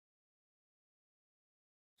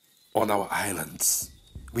On our islands,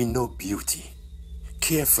 we know beauty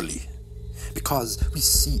carefully because we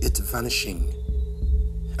see it vanishing,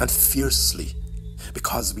 and fiercely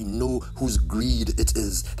because we know whose greed it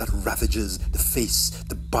is that ravages the face,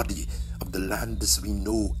 the body of the lands we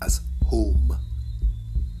know as home.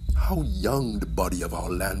 How young the body of our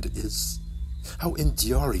land is, how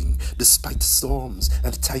enduring despite storms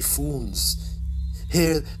and typhoons.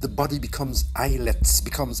 Here the body becomes islets,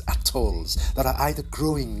 becomes atolls that are either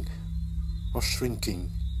growing or shrinking.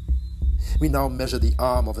 We now measure the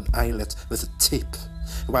arm of an islet with a tape,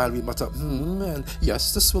 while we mutter, and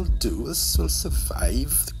yes, this will do, this will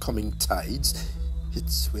survive the coming tides.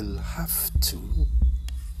 It will have to.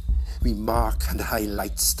 We mark and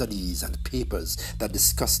highlight studies and papers that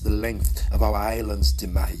discuss the length of our island's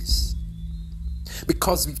demise.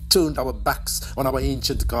 Because we've turned our backs on our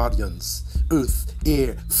ancient guardians, earth,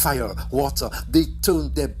 air, fire, water, they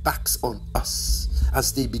turned their backs on us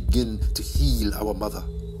as they begin to heal our mother.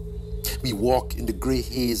 We walk in the grey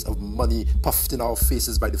haze of money puffed in our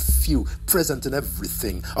faces by the few present in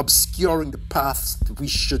everything, obscuring the paths that we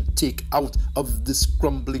should take out of this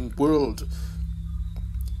crumbling world.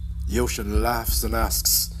 The ocean laughs and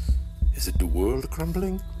asks, is it the world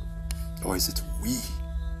crumbling? Or is it we,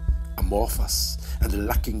 amorphous and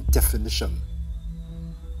lacking definition?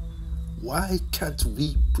 Why can't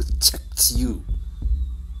we protect you?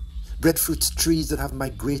 Breadfruit trees that have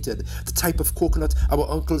migrated, the type of coconut our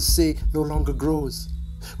uncles say no longer grows.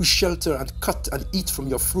 We shelter and cut and eat from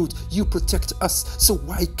your fruit. You protect us, so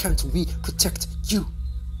why can't we protect you?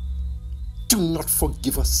 Do not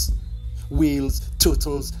forgive us. Whales,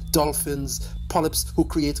 turtles, dolphins, polyps who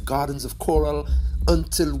create gardens of coral,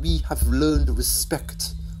 until we have learned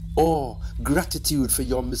respect, awe, gratitude for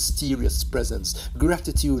your mysterious presence,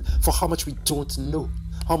 gratitude for how much we don't know,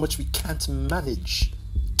 how much we can't manage.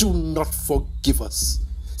 Do not forgive us.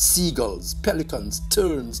 Seagulls, pelicans,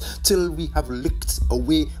 terns, till we have licked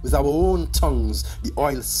away with our own tongues the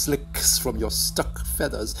oil slicks from your stuck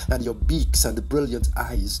feathers and your beaks and brilliant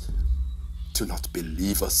eyes. Do not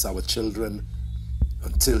believe us, our children,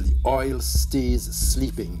 until the oil stays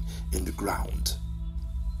sleeping in the ground.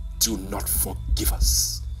 Do not forgive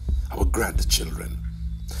us, our grandchildren,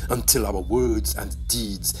 until our words and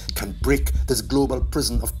deeds can break this global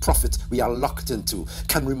prison of profit we are locked into,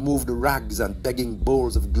 can remove the rags and begging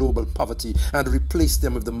bowls of global poverty and replace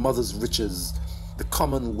them with the mother's riches, the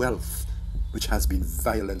common wealth which has been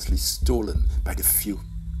violently stolen by the few.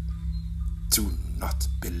 Do not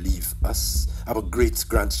believe us, our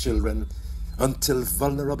great-grandchildren, until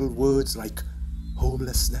vulnerable words like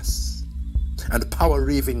homelessness and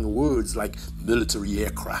power-raving words like military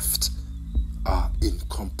aircraft are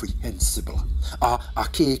incomprehensible, are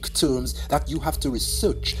archaic terms that you have to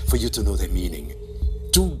research for you to know their meaning.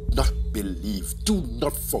 Do not believe, do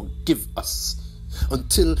not forgive us,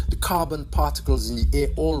 until the carbon particles in the air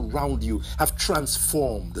all round you have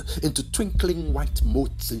transformed into twinkling white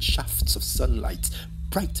motes in shafts of sunlight,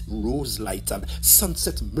 bright rose light and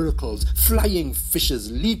sunset miracles, flying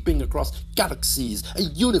fishes leaping across galaxies, a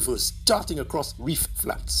universe darting across reef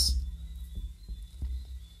flats.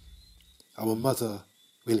 Our mother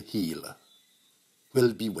will heal,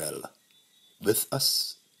 will be well, with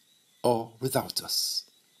us or without us.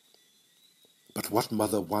 But what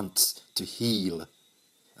mother wants to heal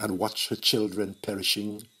and watch her children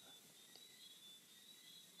perishing?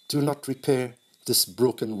 Do not repair this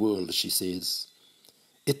broken world, she says.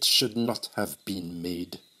 It should not have been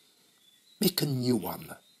made. Make a new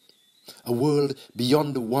one, a world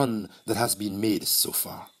beyond the one that has been made so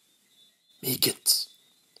far. Make it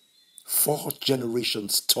 4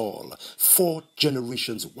 generations tall, 4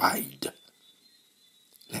 generations wide.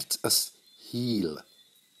 Let us heal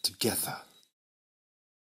together.